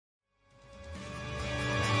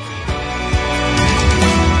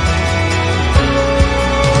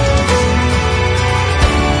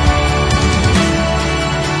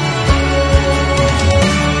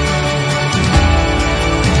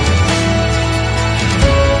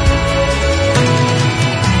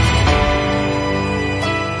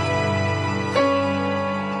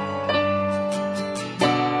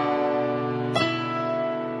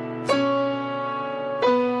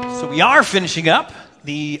We are finishing up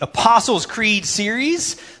the Apostles' Creed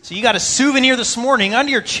series. So you got a souvenir this morning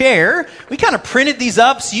under your chair. We kind of printed these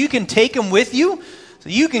up so you can take them with you. So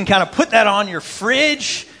you can kind of put that on your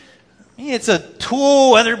fridge. It's a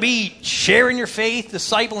tool, whether it be sharing your faith,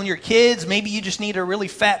 discipling your kids. Maybe you just need a really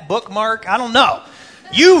fat bookmark. I don't know.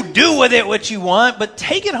 You do with it what you want, but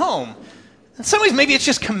take it home. In some ways, maybe it's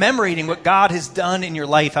just commemorating what God has done in your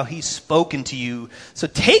life, how He's spoken to you. So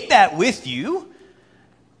take that with you.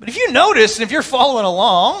 But if you notice, and if you're following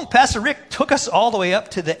along, Pastor Rick took us all the way up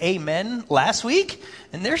to the Amen last week,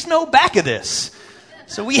 and there's no back of this.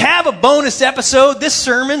 So we have a bonus episode. This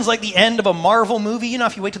sermon's like the end of a Marvel movie. You know,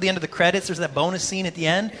 if you wait till the end of the credits, there's that bonus scene at the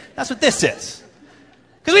end. That's what this is.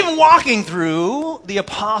 Because we've been walking through the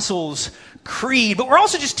Apostles' Creed, but we're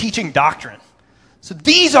also just teaching doctrine. So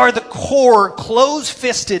these are the core,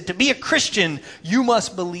 close-fisted, to be a Christian, you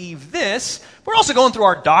must believe this. We're also going through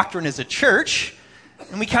our doctrine as a church.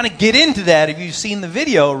 And we kind of get into that, if you've seen the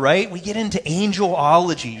video, right? We get into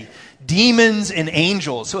angelology, demons and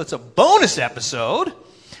angels. So it's a bonus episode,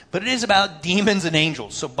 but it is about demons and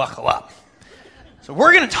angels, so buckle up. So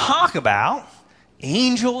we're going to talk about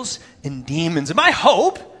angels and demons. And my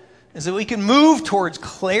hope is that we can move towards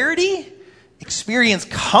clarity, experience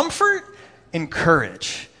comfort, and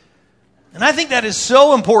courage. And I think that is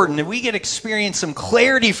so important that we get experience some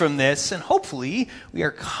clarity from this, and hopefully we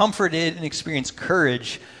are comforted and experience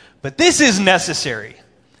courage. But this is necessary,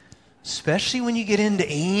 especially when you get into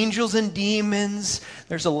angels and demons.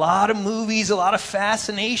 There's a lot of movies, a lot of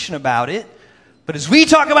fascination about it. But as we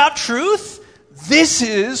talk about truth, this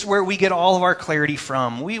is where we get all of our clarity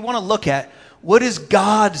from. We want to look at what does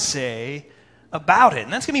God say about it,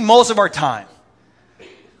 and that's going to be most of our time.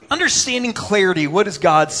 Understanding clarity, what does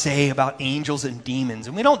God say about angels and demons?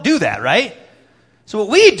 And we don't do that, right? So what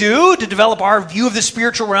we do to develop our view of the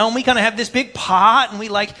spiritual realm, we kind of have this big pot, and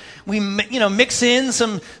we mix in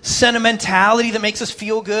some sentimentality that makes us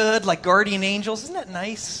feel good, like guardian angels. Isn't that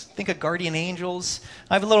nice? Think of guardian angels.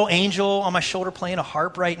 I have a little angel on my shoulder playing a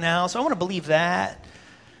harp right now, so I want to believe that.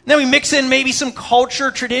 And then we mix in maybe some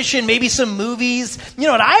culture, tradition, maybe some movies. You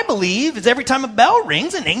know what I believe is every time a bell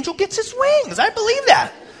rings, an angel gets his wings. I believe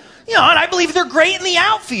that. You know, and I believe they're great in the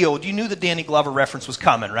outfield. You knew the Danny Glover reference was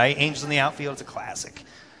coming, right? Angels in the outfield, it's a classic.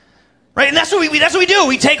 Right? And that's what we do.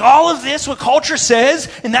 We take all of this, what culture says,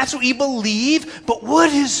 and that's what we believe. But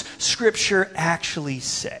what does Scripture actually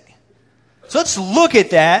say? So let's look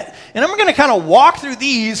at that. And I'm going to kind of walk through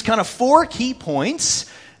these kind of 4 key points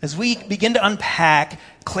as we begin to unpack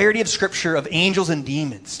clarity of Scripture of angels and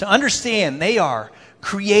demons. To understand they are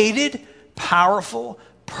created, powerful,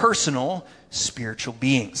 personal, spiritual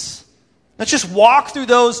beings. Let's just walk through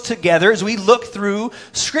those together as we look through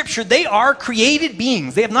Scripture. They are created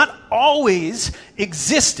beings. They have not always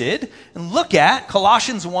existed. And look at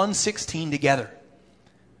Colossians 1:16 together.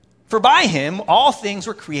 For by Him all things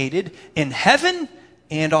were created in heaven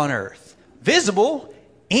and on earth, visible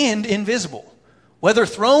and invisible, whether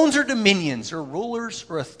thrones or dominions or rulers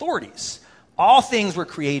or authorities. All things were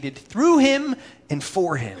created through Him and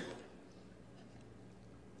for Him.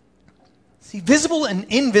 See, visible and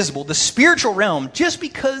invisible, the spiritual realm, just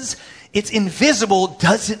because it's invisible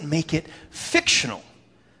doesn't make it fictional.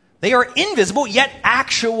 They are invisible, yet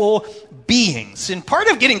actual beings. And part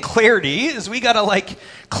of getting clarity is we got to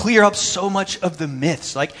clear up so much of the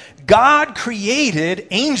myths. Like, God created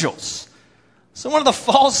angels. So one of the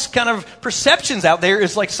false kind of perceptions out there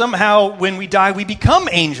is somehow when we die, we become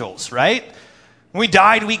angels, right? When we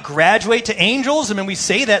died, we graduate to angels. I mean, we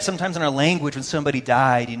say that sometimes in our language when somebody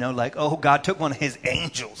died, oh, God took one of His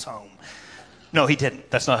angels home. No, He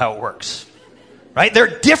didn't. That's not how it works. Right?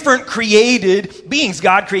 They're different created beings.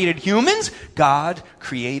 God created humans. God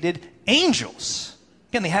created angels.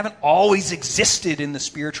 Again, they haven't always existed in the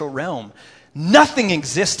spiritual realm. Nothing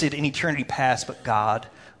existed in eternity past but God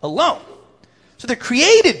alone. So they're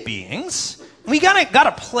created beings. We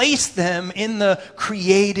gotta place them in the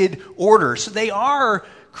created order. So they are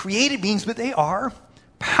created beings, but they are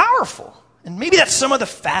powerful. And maybe that's some of the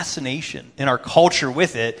fascination in our culture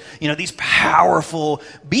with it. These powerful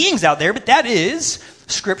beings out there, but that is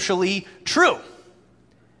scripturally true.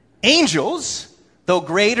 Angels, though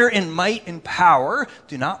greater in might and power,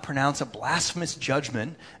 do not pronounce a blasphemous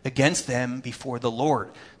judgment against them before the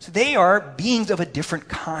Lord. So they are beings of a different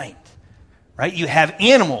kind. Right? You have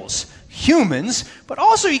animals, humans, but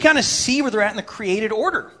also you kind of see where they're at in the created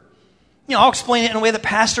order. I'll explain it in a way that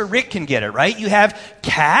Pastor Rick can get it, right? You have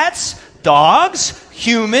cats, dogs,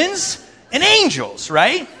 humans, and angels,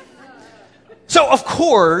 right? So, of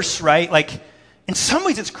course, right, in some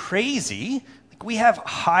ways it's crazy. We have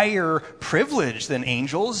higher privilege than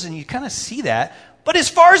angels, and you kind of see that. But as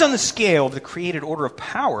far as on the scale of the created order of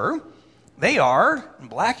power, they are, in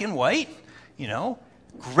black and white,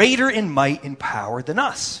 greater in might and power than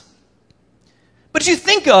us. But as you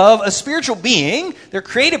think of a spiritual being, they're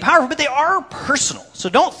created powerful, but they are personal. So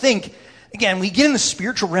don't think, again, we get in the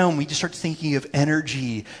spiritual realm, we just start thinking of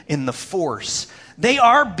energy in the force. They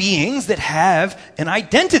are beings that have an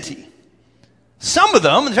identity. Some of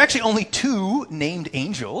them, there's actually only 2 named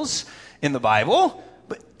angels in the Bible,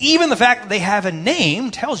 but even the fact that they have a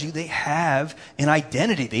name tells you they have an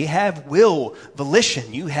identity. They have will,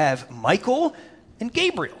 volition. You have Michael and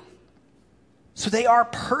Gabriel. So they are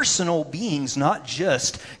personal beings, not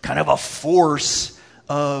just kind of a force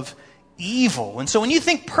of evil. And so when you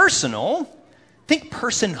think personal, think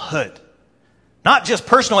personhood. Not just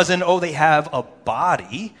personal as in, they have a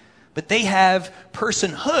body, but they have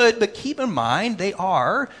personhood, but keep in mind they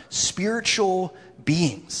are spiritual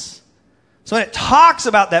beings. So when it talks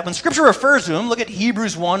about that, when Scripture refers to them, look at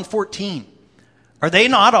Hebrews 1:14. Are they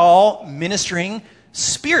not all ministering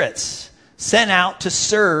spirits sent out to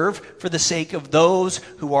serve for the sake of those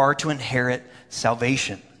who are to inherit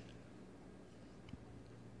salvation?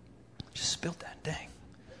 Just spilled that, dang.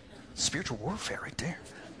 Spiritual warfare right there.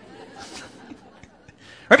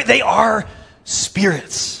 Right? They are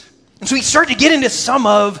spirits. And so we start to get into some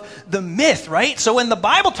of the myth, right? So when the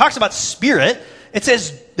Bible talks about spirit, it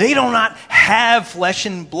says they do not have flesh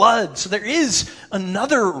and blood. So there is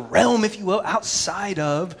another realm, if you will, outside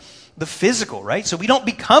of the physical, right? So we don't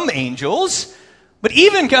become angels, but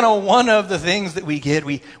even kind of one of the things that we get,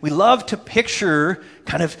 we love to picture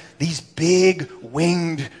kind of these big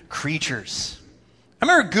winged creatures. I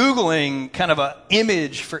remember Googling kind of an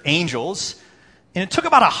image for angels, and it took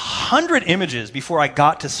about 100 images before I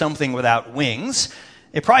got to something without wings.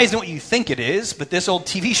 It probably isn't what you think it is, but this old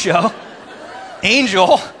TV show,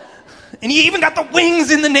 Angel, and you even got the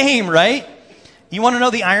wings in the name, right? You want to know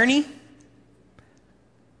the irony?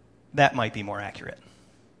 That might be more accurate.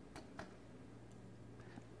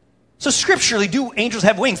 So scripturally, do angels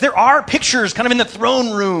have wings? There are pictures kind of in the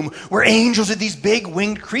throne room where angels are these big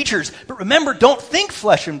winged creatures. But remember, don't think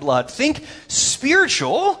flesh and blood. Think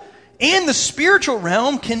spiritual. And the spiritual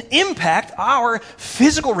realm can impact our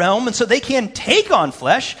physical realm, and so they can take on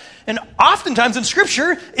flesh. And oftentimes in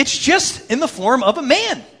Scripture, it's just in the form of a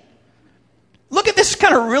man. Look at this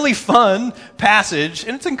kind of really fun passage,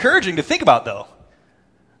 and it's encouraging to think about, though.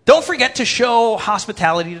 Don't forget to show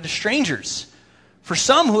hospitality to strangers. For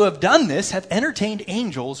some who have done this have entertained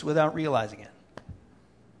angels without realizing it.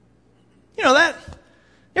 You know that?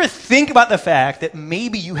 You ever think about the fact that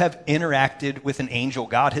maybe you have interacted with an angel?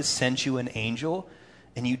 God has sent you an angel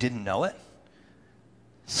and you didn't know it?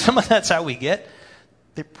 Some of that's how we get.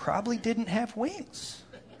 They probably didn't have wings.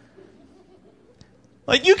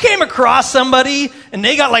 Like you came across somebody and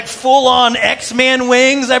they got like full-on X-Man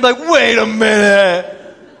wings. I'd be like, wait a minute.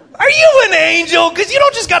 Are you an angel? Because you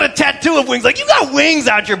don't just got a tattoo of wings. Like you got wings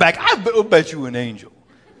out your back. I bet you an angel.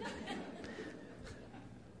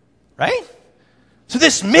 Right? So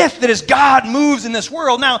this myth that as God moves in this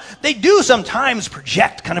world, now they do sometimes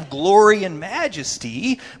project kind of glory and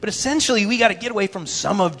majesty, but essentially we got to get away from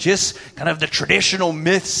some of just kind of the traditional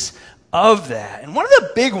myths of that. And one of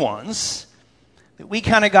the big ones that we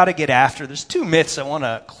kind of got to get after, there's 2 myths I want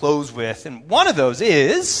to close with, and one of those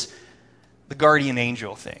is the guardian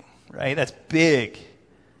angel thing, right? That's big.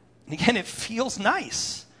 And again, it feels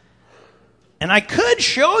nice. And I could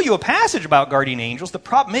show you a passage about guardian angels. The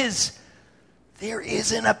problem is, there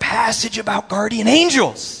isn't a passage about guardian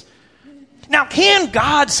angels. Now, can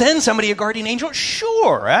God send somebody a guardian angel?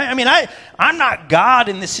 Sure. I mean, I'm not God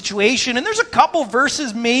in this situation, and there's a couple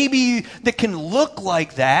verses maybe that can look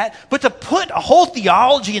like that, but to put a whole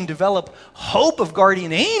theology and develop hope of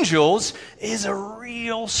guardian angels is a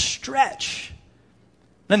real stretch.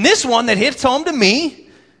 And this one that hits home to me,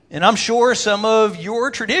 and I'm sure some of your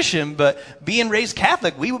tradition, but being raised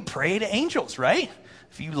Catholic, we would pray to angels, right?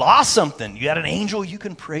 If you lost something, you had an angel you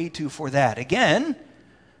can pray to for that. Again,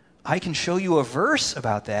 I can show you a verse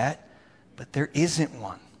about that, but there isn't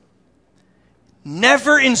one.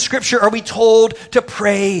 Never in Scripture are we told to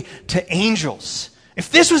pray to angels.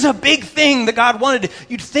 If this was a big thing that God wanted,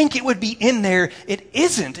 you'd think it would be in there. It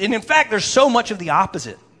isn't. And in fact, there's so much of the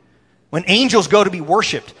opposite. When angels go to be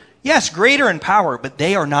worshiped, yes, greater in power, but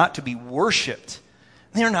they are not to be worshiped.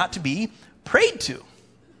 They are not to be prayed to.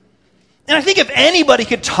 And I think if anybody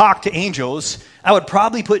could talk to angels, I would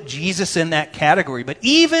probably put Jesus in that category. But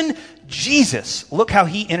even Jesus, look how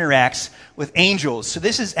he interacts with angels. So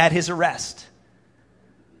this is at his arrest.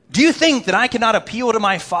 Do you think that I cannot appeal to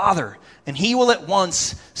my Father, and he will at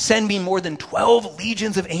once send me more than 12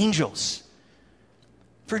 legions of angels?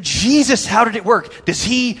 For Jesus, how did it work? Does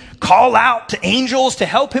he call out to angels to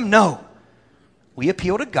help him? No. We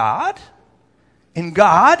appeal to God, and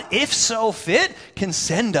God, if so fit, can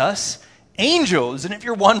send us angels. And if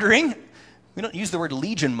you're wondering, we don't use the word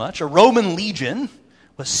legion much. A Roman legion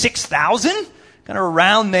was 6,000, kind of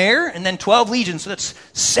around there, and then 12 legions, so that's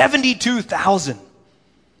 72,000.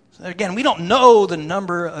 So again, we don't know the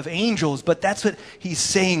number of angels, but that's what he's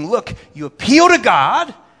saying. Look, you appeal to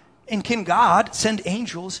God, and can God send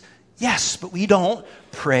angels? Yes, but we don't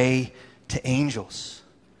pray to angels.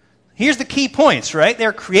 Here's the key points, right?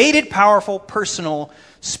 They're created, powerful, personal,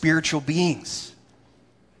 spiritual beings.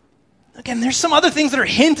 Again, there's some other things that are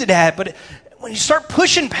hinted at, but when you start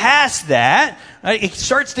pushing past that, it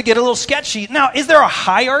starts to get a little sketchy. Now, is there a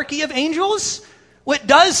hierarchy of angels? Well, it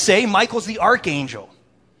does say Michael's the archangel.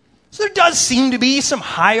 So there does seem to be some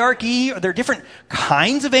hierarchy. Are there different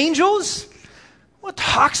kinds of angels? Well, it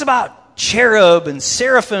talks about cherub and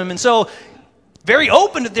seraphim, and so very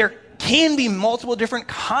open that there can be multiple different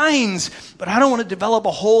kinds, but I don't want to develop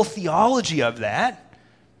a whole theology of that.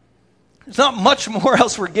 There's not much more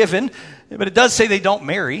else we're given, but it does say they don't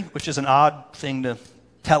marry, which is an odd thing to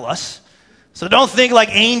tell us. So don't think like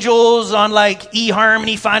angels on like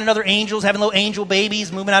eHarmony, finding other angels, having little angel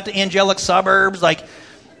babies, moving out to angelic suburbs. Like,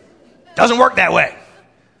 doesn't work that way.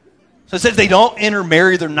 So it says they don't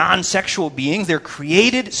intermarry, they're non-sexual beings, they're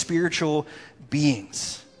created spiritual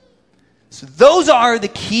beings. So those are the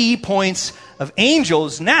key points of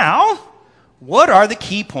angels. Now, what are the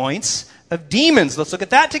key points of demons? Let's look at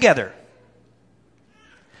that together.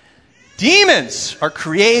 Demons are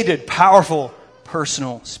created, powerful,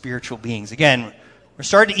 personal, spiritual beings. Again, we're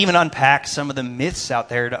starting to even unpack some of the myths out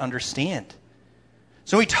there to understand.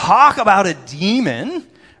 So when we talk about a demon,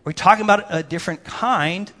 are we talking about a different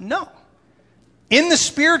kind? No. In the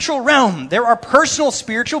spiritual realm, there are personal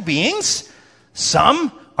spiritual beings.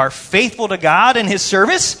 Some are faithful to God and his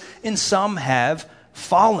service, and some have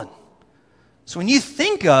fallen. So when you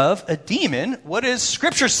think of a demon, what does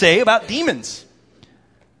Scripture say about demons?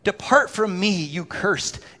 Depart from me, you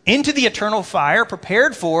cursed, into the eternal fire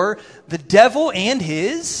prepared for the devil and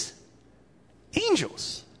his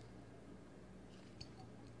angels.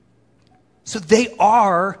 So they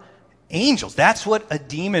are angels. That's what a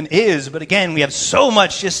demon is. But again, we have so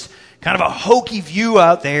much just kind of a hokey view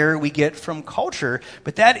out there we get from culture.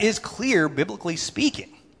 But that is clear, biblically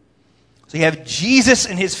speaking. So you have Jesus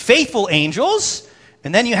and his faithful angels.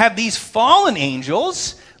 And then you have these fallen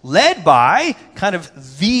angels led by kind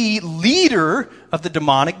of the leader of the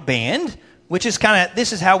demonic band, which is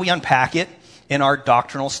this is how we unpack it in our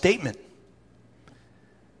doctrinal statement.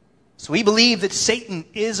 So we believe that Satan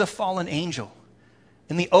is a fallen angel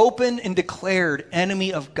and the open and declared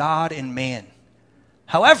enemy of God and man.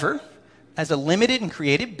 However, as a limited and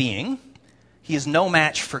created being, he is no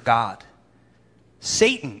match for God.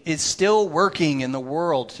 Satan is still working in the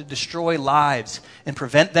world to destroy lives and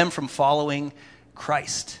prevent them from following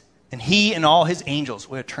Christ. And he and all his angels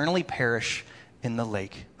will eternally perish in the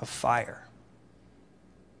lake of fire.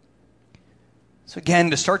 So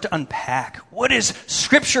again, to start to unpack, what does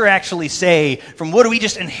Scripture actually say from what do we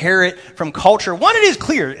just inherit from culture? One, it is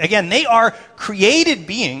clear. Again, they are created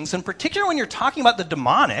beings, and particularly when you're talking about the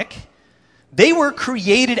demonic, they were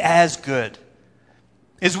created as good.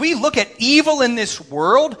 As we look at evil in this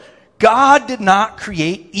world, God did not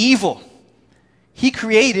create evil. He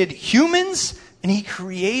created humans, and he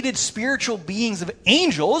created spiritual beings of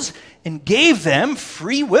angels and gave them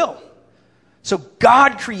free will. So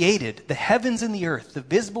God created the heavens and the earth, the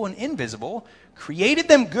visible and invisible, created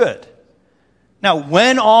them good. Now,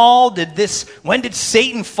 when did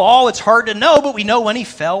Satan fall? It's hard to know, but we know when he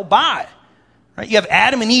fell by. Right? You have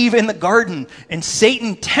Adam and Eve in the garden and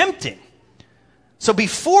Satan tempting. So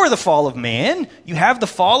before the fall of man, you have the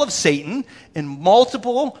fall of Satan, and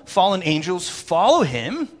multiple fallen angels follow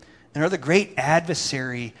him and are the great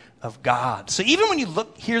adversary of God. So even when you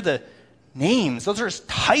hear the names, those are his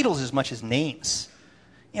titles as much as names.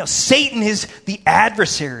 Satan is the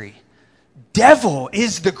adversary. Devil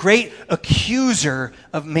is the great accuser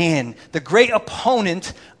of man, the great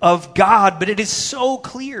opponent of God. But it is so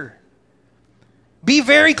clear. Be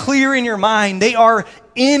very clear in your mind. They are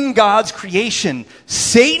in God's creation.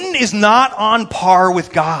 Satan is not on par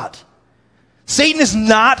with God. Satan is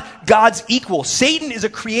not God's equal. Satan is a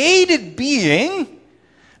created being,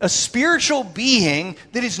 a spiritual being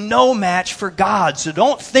that is no match for God. So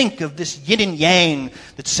don't think of this yin and yang,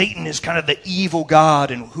 that Satan is kind of the evil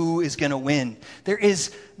God and who is going to win. There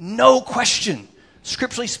is no question.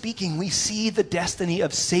 Scripturally speaking, we see the destiny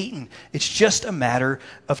of Satan. It's just a matter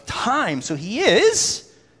of time. So it's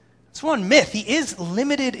one myth, he is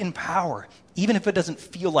limited in power. even if it doesn't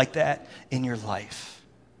feel like that in your life.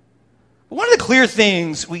 But one of the clear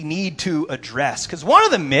things we need to address, because one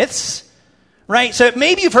of the myths, right? So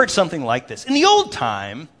maybe you've heard something like this. In the old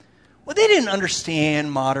time, well, they didn't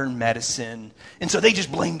understand modern medicine, and so they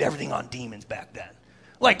just blamed everything on demons back then.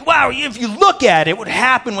 Like, wow, if you look at it, what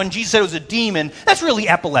happened when Jesus said it was a demon, that's really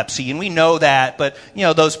epilepsy, and we know that, but,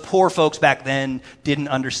 those poor folks back then didn't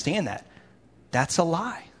understand that. That's a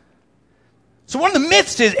lie. So one of the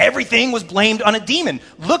myths is everything was blamed on a demon.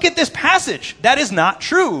 Look at this passage. That is not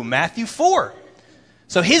true. Matthew 4.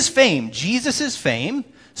 So his fame, Jesus' fame,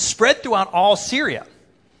 spread throughout all Syria.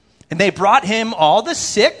 And they brought him all the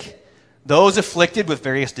sick, those afflicted with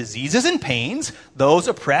various diseases and pains, those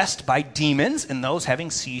oppressed by demons, and those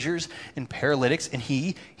having seizures and paralytics, and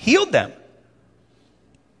he healed them.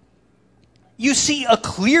 You see a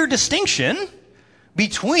clear distinction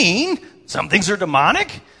between some things are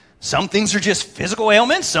demonic, some things are just physical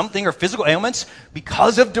ailments, some things are physical ailments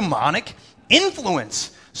because of demonic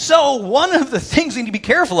influence. So one of the things we need to be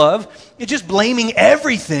careful of is just blaming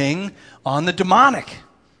everything on the demonic.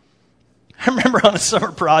 I remember on a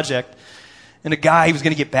summer project, and a guy, he was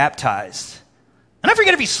going to get baptized. And I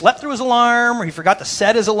forget if he slept through his alarm or he forgot to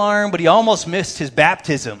set his alarm, but he almost missed his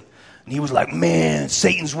baptism. And he was like, man,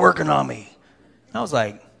 Satan's working on me. And I was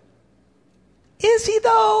like, is he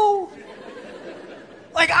though?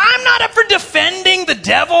 Like, I'm not up for defending the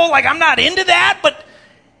devil. Like, I'm not into that, but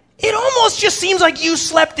it almost just seems like you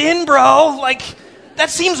slept in, bro. Like, that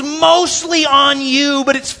seems mostly on you,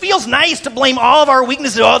 but it feels nice to blame all of our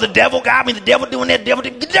weaknesses. Oh, the devil got me, the devil doing that, the devil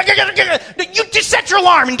you just set your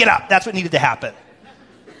alarm and get up. That's what needed to happen.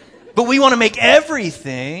 But we want to make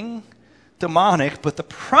everything demonic, but the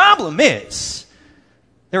problem is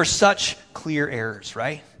there are such clear errors,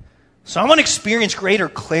 right? So I want to experience greater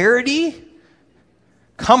clarity,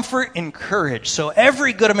 comfort, and courage. So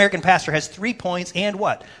every good American pastor has 3 points and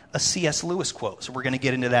what? A C.S. Lewis quote. So we're going to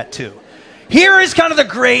get into that too. Here is kind of the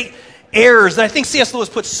great errors that I think C.S. Lewis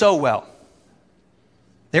puts so well.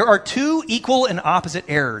 There are 2 equal and opposite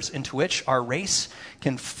errors into which our race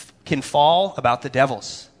can fall about the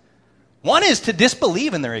devils. One is to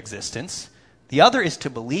disbelieve in their existence. The other is to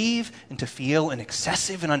believe and to feel an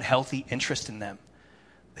excessive and unhealthy interest in them.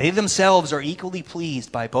 They themselves are equally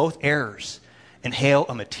pleased by both errors and hail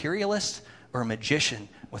a materialist or a magician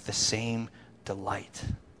with the same delight.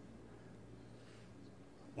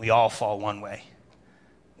 We all fall one way.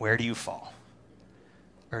 Where do you fall?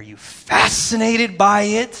 Are you fascinated by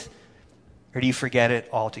it, or do you forget it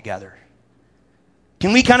altogether?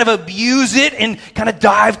 Can we kind of abuse it and kind of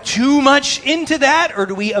dive too much into that, or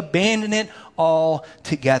do we abandon it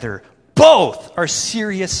altogether? Both are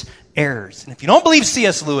serious errors. And if you don't believe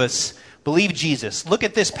C.S. Lewis, believe Jesus. Look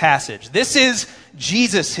at this passage. This is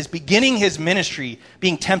Jesus, his beginning his ministry,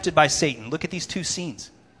 being tempted by Satan. Look at these 2 scenes.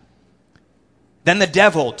 Then the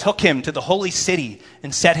devil took him to the holy city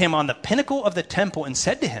and set him on the pinnacle of the temple and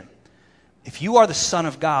said to him, if you are the Son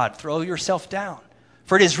of God, throw yourself down.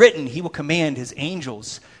 For it is written, he will command his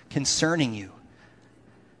angels concerning you.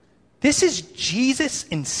 This is Jesus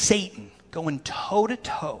and Satan going toe to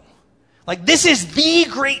toe. Like, this is the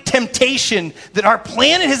great temptation that our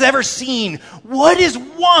planet has ever seen. What is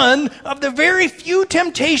one of the very few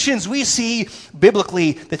temptations we see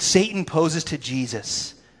biblically that Satan poses to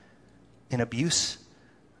Jesus? An abuse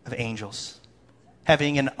of angels.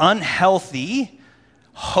 Having an unhealthy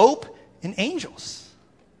hope in angels.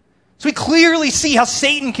 So we clearly see how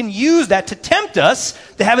Satan can use that to tempt us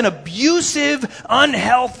to have an abusive,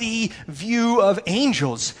 unhealthy view of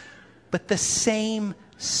angels. But the same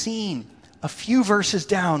scene, a few verses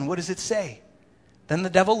down, what does it say? Then the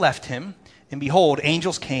devil left him, and behold,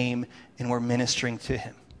 angels came and were ministering to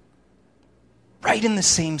him. Right in the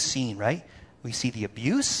same scene, right? We see the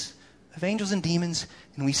abuse of angels and demons,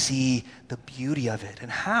 and we see the beauty of it.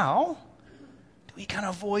 And how do we kind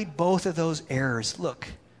of avoid both of those errors? Look,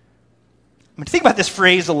 think about this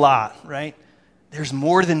phrase a lot, right? There's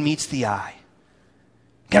more than meets the eye.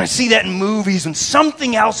 Kind of see that in movies when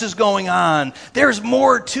something else is going on. There's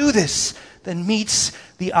more to this than meets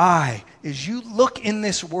the eye. As you look in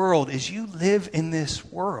this world, as you live in this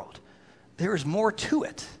world, there is more to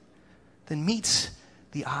it than meets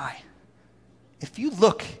the eye. If you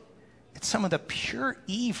look at some of the pure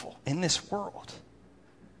evil in this world,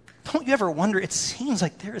 don't you ever wonder, it seems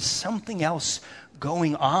like there is something else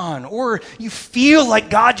going on, or you feel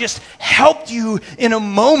like God just helped you in a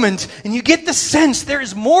moment and you get the sense there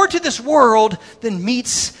is more to this world than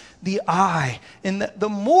meets the eye. And the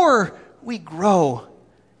more we grow,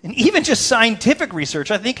 and even just scientific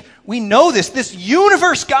research, I think we know this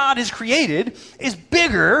universe God has created is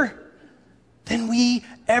bigger than we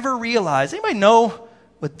ever realize. Anybody know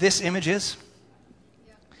what this image is?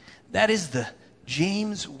 That is the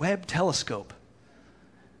James Webb Telescope.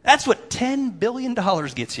 That's what $10 billion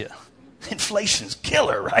gets you. Inflation's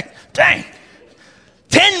killer, right? Dang.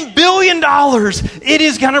 $10 billion. It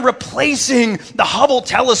is kind of replacing the Hubble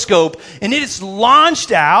telescope, and it is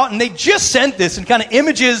launched out, and they just sent this, and kind of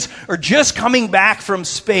images are just coming back from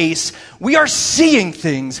space. We are seeing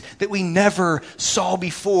things that we never saw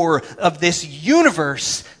before of this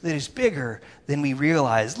universe that is bigger than we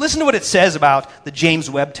realize. Listen to what it says about the James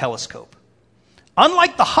Webb Telescope.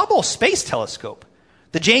 Unlike the Hubble Space Telescope,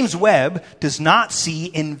 the James Webb does not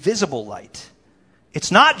see invisible light.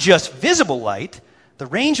 It's not just visible light. The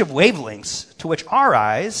range of wavelengths to which our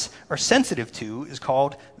eyes are sensitive to is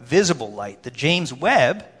called visible light. The James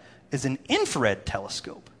Webb is an infrared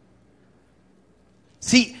telescope.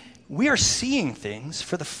 See, we are seeing things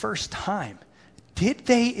for the first time. Did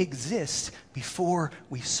they exist before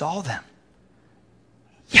we saw them?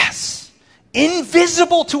 Yes.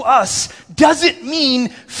 Invisible to us doesn't mean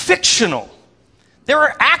fictional. There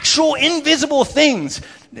are actual invisible things.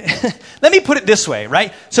 Let me put it this way,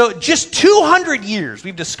 right? So just 200 years,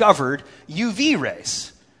 we've discovered UV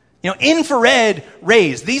rays. Infrared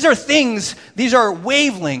rays. These are things, these are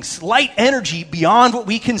wavelengths, light energy beyond what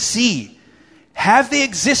we can see. Have they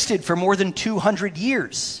existed for more than 200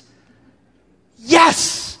 years?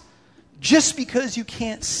 Yes! Just because you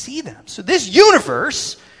can't see them. So this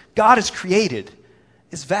universe God has created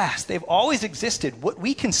is vast. They've always existed. What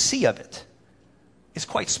we can see of it is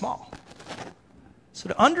quite small. So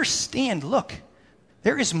to understand, look,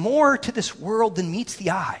 there is more to this world than meets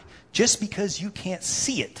the eye. Just because you can't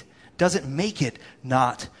see it doesn't make it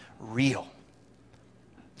not real.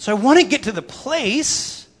 So I want to get to the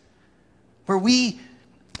place where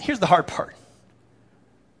here's the hard part.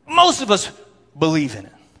 Most of us believe in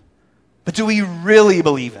it. But do we really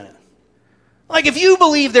believe in it? Like if you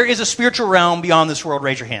believe there is a spiritual realm beyond this world,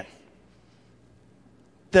 raise your hand.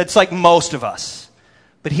 That's like most of us.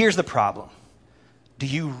 But here's the problem. Do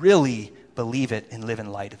you really believe it and live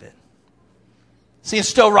in light of it? See, in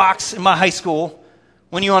Stowe Rocks in my high school,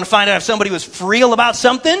 when you want to find out if somebody was for real about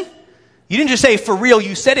something, you didn't just say for real,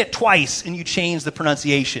 you said it twice and you changed the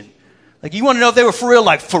pronunciation. Like you want to know if they were for real,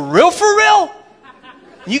 like for real, for real?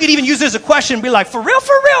 And you could even use it as a question and be like, for real,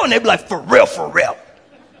 for real? And they'd be like, for real, for real.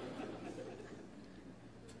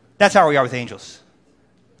 That's how we are with angels.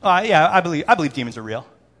 Yeah, I believe demons are real.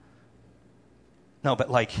 No,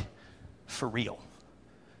 but like, for real.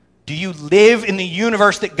 Do you live in the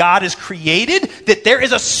universe that God has created? That there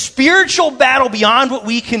is a spiritual battle beyond what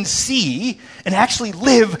we can see and actually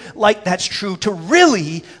live like that's true, to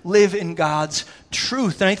really live in God's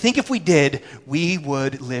truth. And I think if we did, we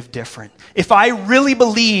would live different. If I really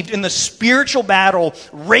believed in the spiritual battle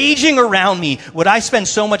raging around me, would I spend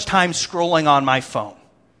so much time scrolling on my phone?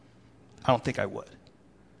 I don't think I would.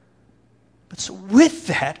 But so with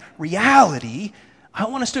that reality, I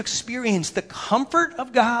want us to experience the comfort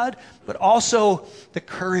of God, but also the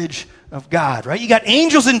courage of God, right? You got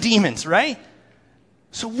angels and demons, right?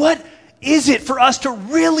 So what is it for us to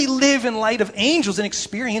really live in light of angels and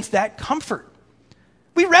experience that comfort?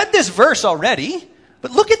 We read this verse already,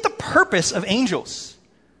 but look at the purpose of angels.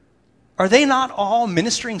 Are they not all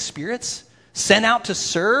ministering spirits sent out to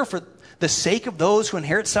serve for the sake of those who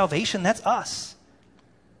inherit salvation? That's us.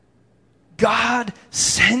 God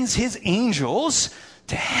sends his angels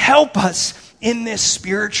to help us in this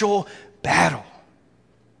spiritual battle.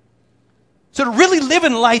 So to really live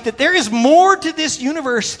in light that there is more to this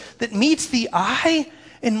universe that meets the eye,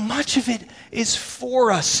 and much of it is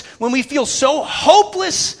for us. When we feel so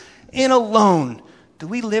hopeless and alone, do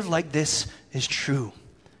we live like this is true?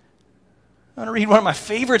 I want to read one of my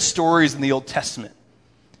favorite stories in the Old Testament.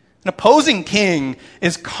 An opposing king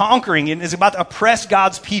is conquering and is about to oppress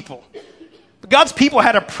God's people. But God's people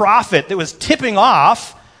had a prophet that was tipping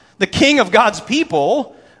off the king of God's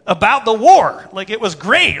people about the war. Like, it was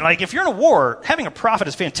great. Like, if you're in a war, having a prophet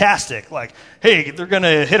is fantastic. Like, hey, they're going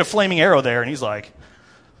to hit a flaming arrow there. And he's like,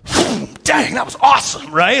 dang, that was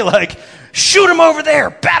awesome, right? Like, shoot him over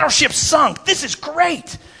there. Battleship sunk. This is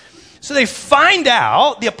great. So they find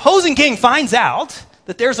out, the opposing king finds out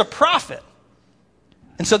that there's a prophet.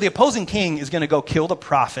 And so the opposing king is going to go kill the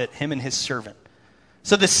prophet, him and his servant.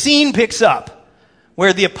 So the scene picks up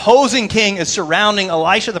where the opposing king is surrounding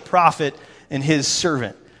Elisha the prophet and his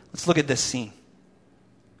servant. Let's look at this scene.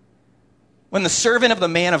 When the servant of the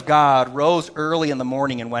man of God rose early in the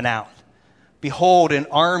morning and went out, behold, an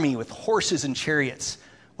army with horses and chariots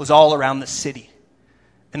was all around the city.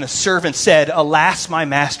 And the servant said, alas, my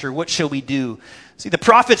master, what shall we do? See, the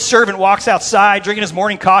prophet's servant walks outside drinking his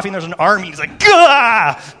morning coffee, and there's an army. He's like,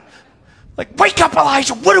 gah! Like, wake up,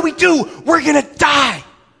 Elijah. What do we do? We're going to die.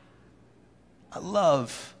 I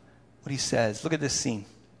love what he says. Look at this scene.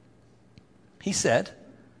 He said,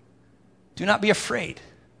 do not be afraid,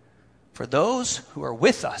 for those who are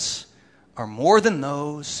with us are more than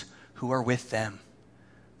those who are with them.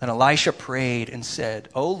 Then Elisha prayed and said,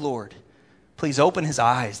 O Lord, please open his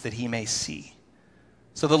eyes that he may see.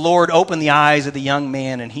 So the Lord opened the eyes of the young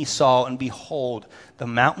man, and he saw, and behold, the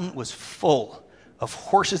mountain was full of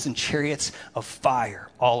horses and chariots of fire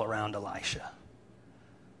all around Elisha.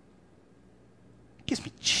 It gives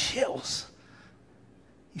me chills.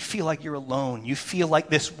 You feel like you're alone. You feel like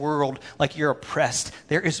this world, like you're oppressed.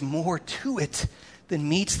 There is more to it than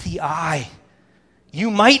meets the eye. You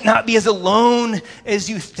might not be as alone as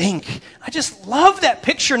you think. I just love that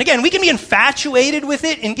picture. And again, we can be infatuated with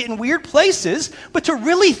it and get in weird places, but to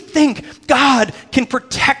really think God can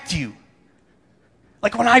protect you.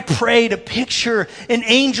 Like when I pray to picture an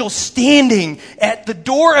angel standing at the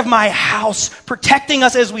door of my house, protecting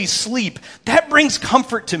us as we sleep, that brings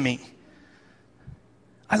comfort to me.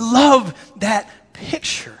 I love that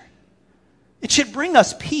picture. It should bring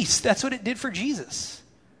us peace. That's what it did for Jesus.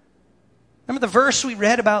 Remember the verse we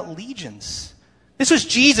read about legions? This was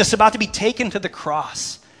Jesus about to be taken to the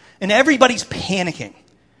cross, and everybody's panicking.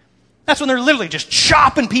 That's when they're literally just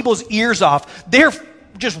chopping people's ears off. They're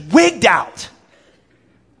just wigged out.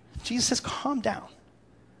 Jesus says, calm down.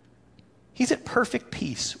 He's at perfect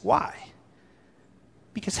peace. Why?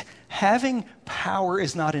 Because having power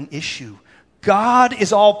is not an issue. God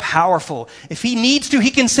is all powerful. If he needs to,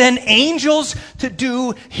 he can send angels to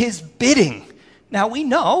do his bidding. Now we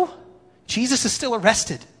know Jesus is still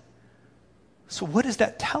arrested. So what does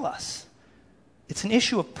that tell us? It's an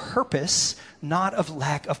issue of purpose, not of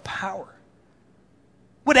lack of power.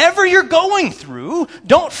 Whatever you're going through,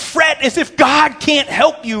 don't fret as if God can't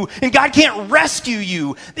help you and God can't rescue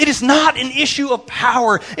you. It is not an issue of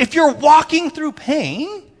power. If you're walking through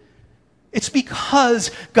pain, it's because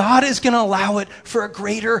God is going to allow it for a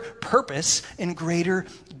greater purpose and greater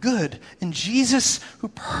good. And Jesus, who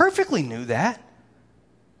perfectly knew that,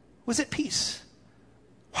 was at peace.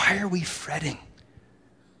 Why are we fretting?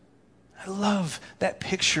 I love that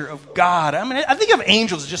picture of God. I mean, I think of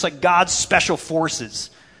angels as just like God's special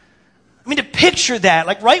forces. I mean, to picture that,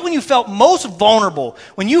 like right when you felt most vulnerable,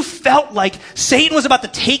 when you felt like Satan was about to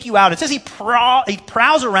take you out, it says he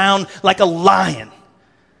prowls around like a lion.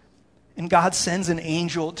 And God sends an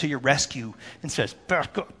angel to your rescue and says,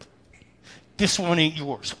 back up. This one ain't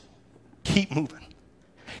yours. Keep moving.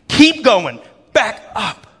 Keep going. Back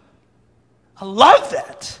up. I love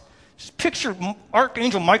that. Just picture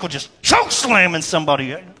Archangel Michael just choke slamming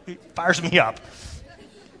somebody. It fires me up.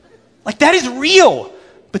 Like that is real.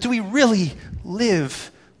 But do we really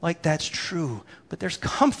live like that's true? But there's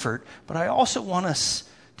comfort, but I also want us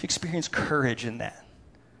to experience courage in that.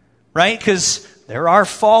 Right? Because there are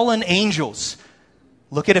fallen angels.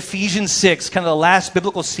 Look at Ephesians 6, kind of the last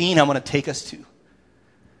biblical scene I want to take us to.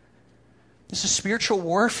 This is spiritual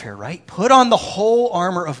warfare, right? Put on the whole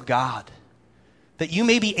armor of God, that you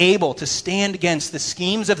may be able to stand against the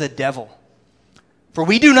schemes of the devil. For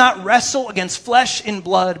we do not wrestle against flesh and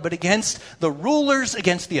blood, but against the rulers,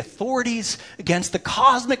 against the authorities, against the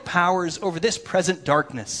cosmic powers over this present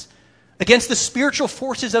darkness, against the spiritual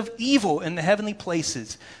forces of evil in the heavenly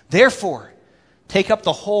places. Therefore, take up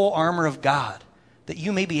the whole armor of God, that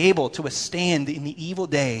you may be able to withstand in the evil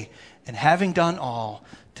day, and having done all,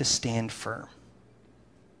 to stand firm.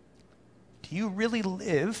 Do you really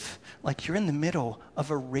live like you're in the middle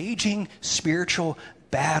of a raging spiritual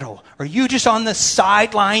battle? Are you just on the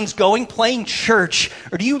sidelines playing church?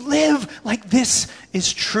 Or do you live like this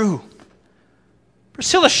is true?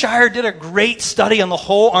 Priscilla Shirer did a great study on the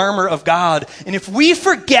whole armor of God. And if we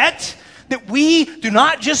forget that we do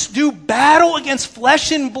not just do battle against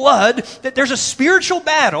flesh and blood, that there's a spiritual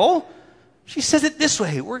battle, she says it this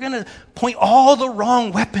way: we're going to point all the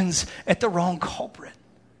wrong weapons at the wrong culprit.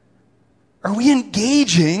 Are we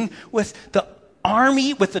engaging with the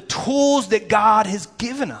army, with the tools that God has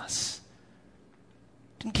given us?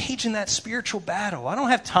 Engage in that spiritual battle. I don't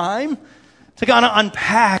have time to kind of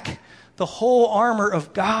unpack the whole armor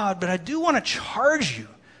of God, but I do want to charge you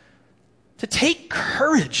to take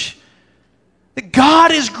courage. That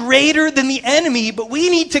God is greater than the enemy, but we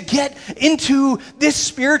need to get into this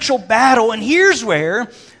spiritual battle. And here's where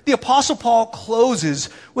the Apostle Paul closes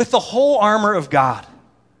with the whole armor of God.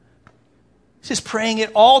 He says, praying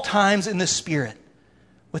at all times in the Spirit,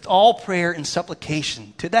 with all prayer and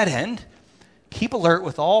supplication. To that end, keep alert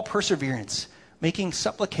with all perseverance, making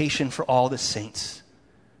supplication for all the saints.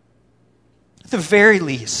 the very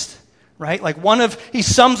least, right? Like he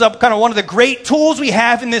sums up kind of one of the great tools we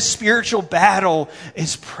have in this spiritual battle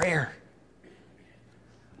is prayer.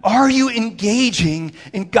 Are you engaging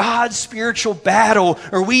in God's spiritual battle?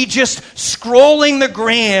 Or are we just scrolling the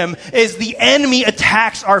gram as the enemy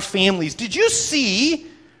attacks our families? Did you see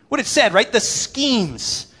what it said, right? The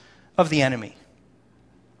schemes of the enemy.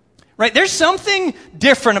 Right? There's something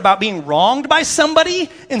different about being wronged by somebody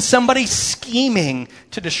and somebody scheming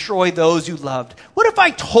to destroy those you loved. What if I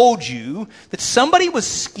told you that somebody was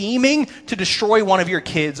scheming to destroy one of your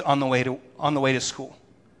kids on the way to school?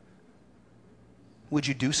 Would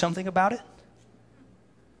you do something about it?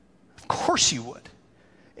 Of course you would.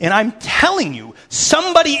 And I'm telling you,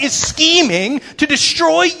 somebody is scheming to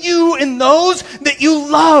destroy you and those that you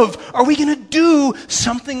love. Are we going to do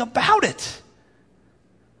something about it?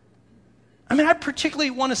 I mean, I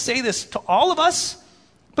particularly want to say this to all of us,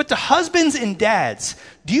 but to husbands and dads.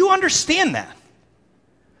 Do you understand that?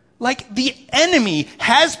 Like, the enemy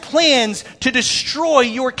has plans to destroy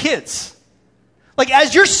your kids. Like,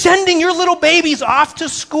 as you're sending your little babies off to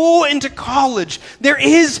school and to college, there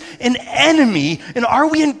is an enemy. And are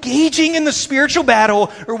we engaging in the spiritual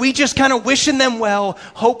battle, or are we just kind of wishing them well,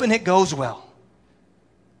 hoping it goes well?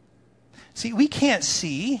 See, we can't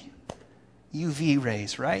see UV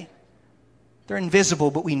rays, right? They're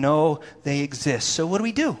invisible, but we know they exist. So what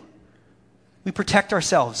do? We protect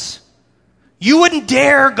ourselves. You wouldn't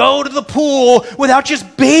dare go to the pool without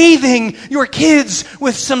just bathing your kids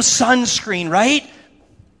with some sunscreen, right?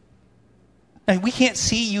 And we can't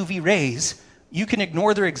see UV rays. You can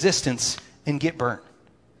ignore their existence and get burnt.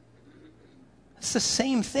 It's the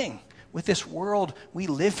same thing with this world we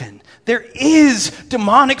live in. There is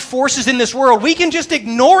demonic forces in this world. We can just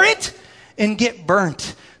ignore it and get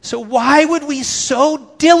burnt. So why would we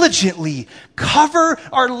so diligently cover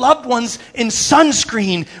our loved ones in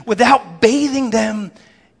sunscreen without bathing them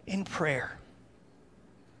in prayer?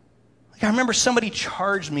 Like, I remember somebody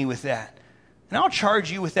charged me with that. And I'll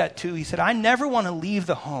charge you with that too. He said, I never want to leave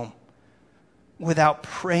the home without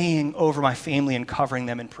praying over my family and covering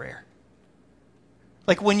them in prayer.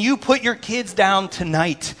 Like, when you put your kids down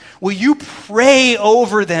tonight, will you pray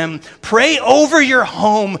over them? Pray over your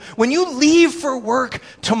home. When you leave for work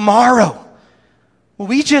tomorrow, will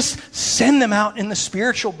we just send them out in the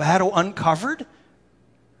spiritual battle uncovered?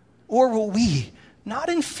 Or will we, not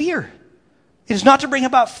in fear, it is not to bring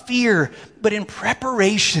about fear, but in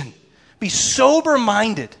preparation, be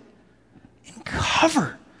sober-minded and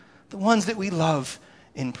cover the ones that we love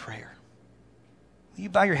in prayer? Will you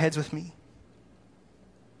bow your heads with me?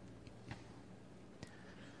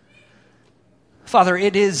 Father,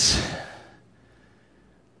 it is,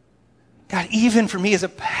 God, even for me as a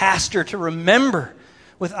pastor to remember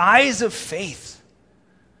with eyes of faith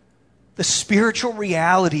the spiritual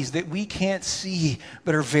realities that we can't see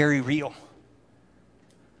but are very real.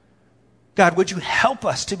 God, would you help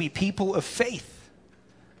us to be people of faith,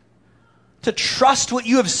 to trust what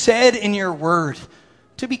you have said in your word,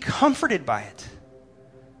 to be comforted by it,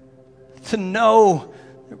 to know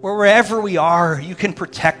that wherever we are, you can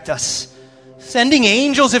protect us. Sending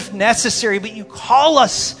angels if necessary, but you call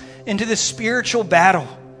us into this spiritual battle.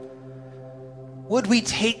 Would we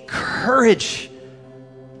take courage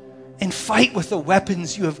and fight with the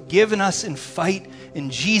weapons you have given us and fight in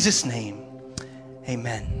Jesus' name.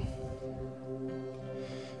 Amen.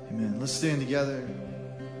 Amen. Let's stand together.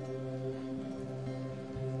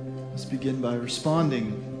 Let's begin by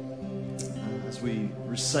responding as we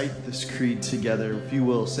recite this creed together. If you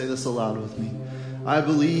will, say this aloud with me. I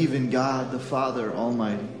believe in God the Father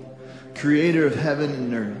Almighty, creator of heaven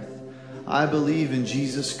and earth. I believe in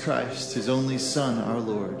Jesus Christ, his only Son, our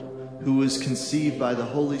Lord, who was conceived by the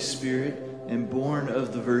Holy Spirit and born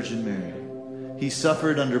of the Virgin Mary. He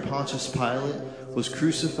suffered under Pontius Pilate, was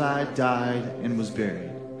crucified, died, and was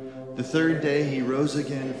buried. The third day he rose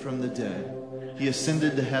again from the dead. He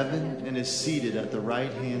ascended to heaven and is seated at the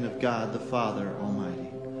right hand of God the Father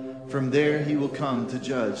Almighty. From there he will come to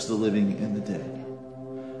judge the living and the dead.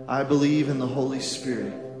 I believe in the Holy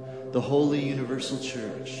Spirit, the holy universal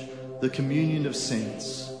church, the communion of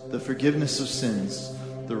saints, the forgiveness of sins,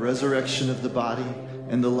 the resurrection of the body,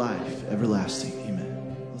 and the life everlasting.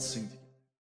 Amen. Let's sing.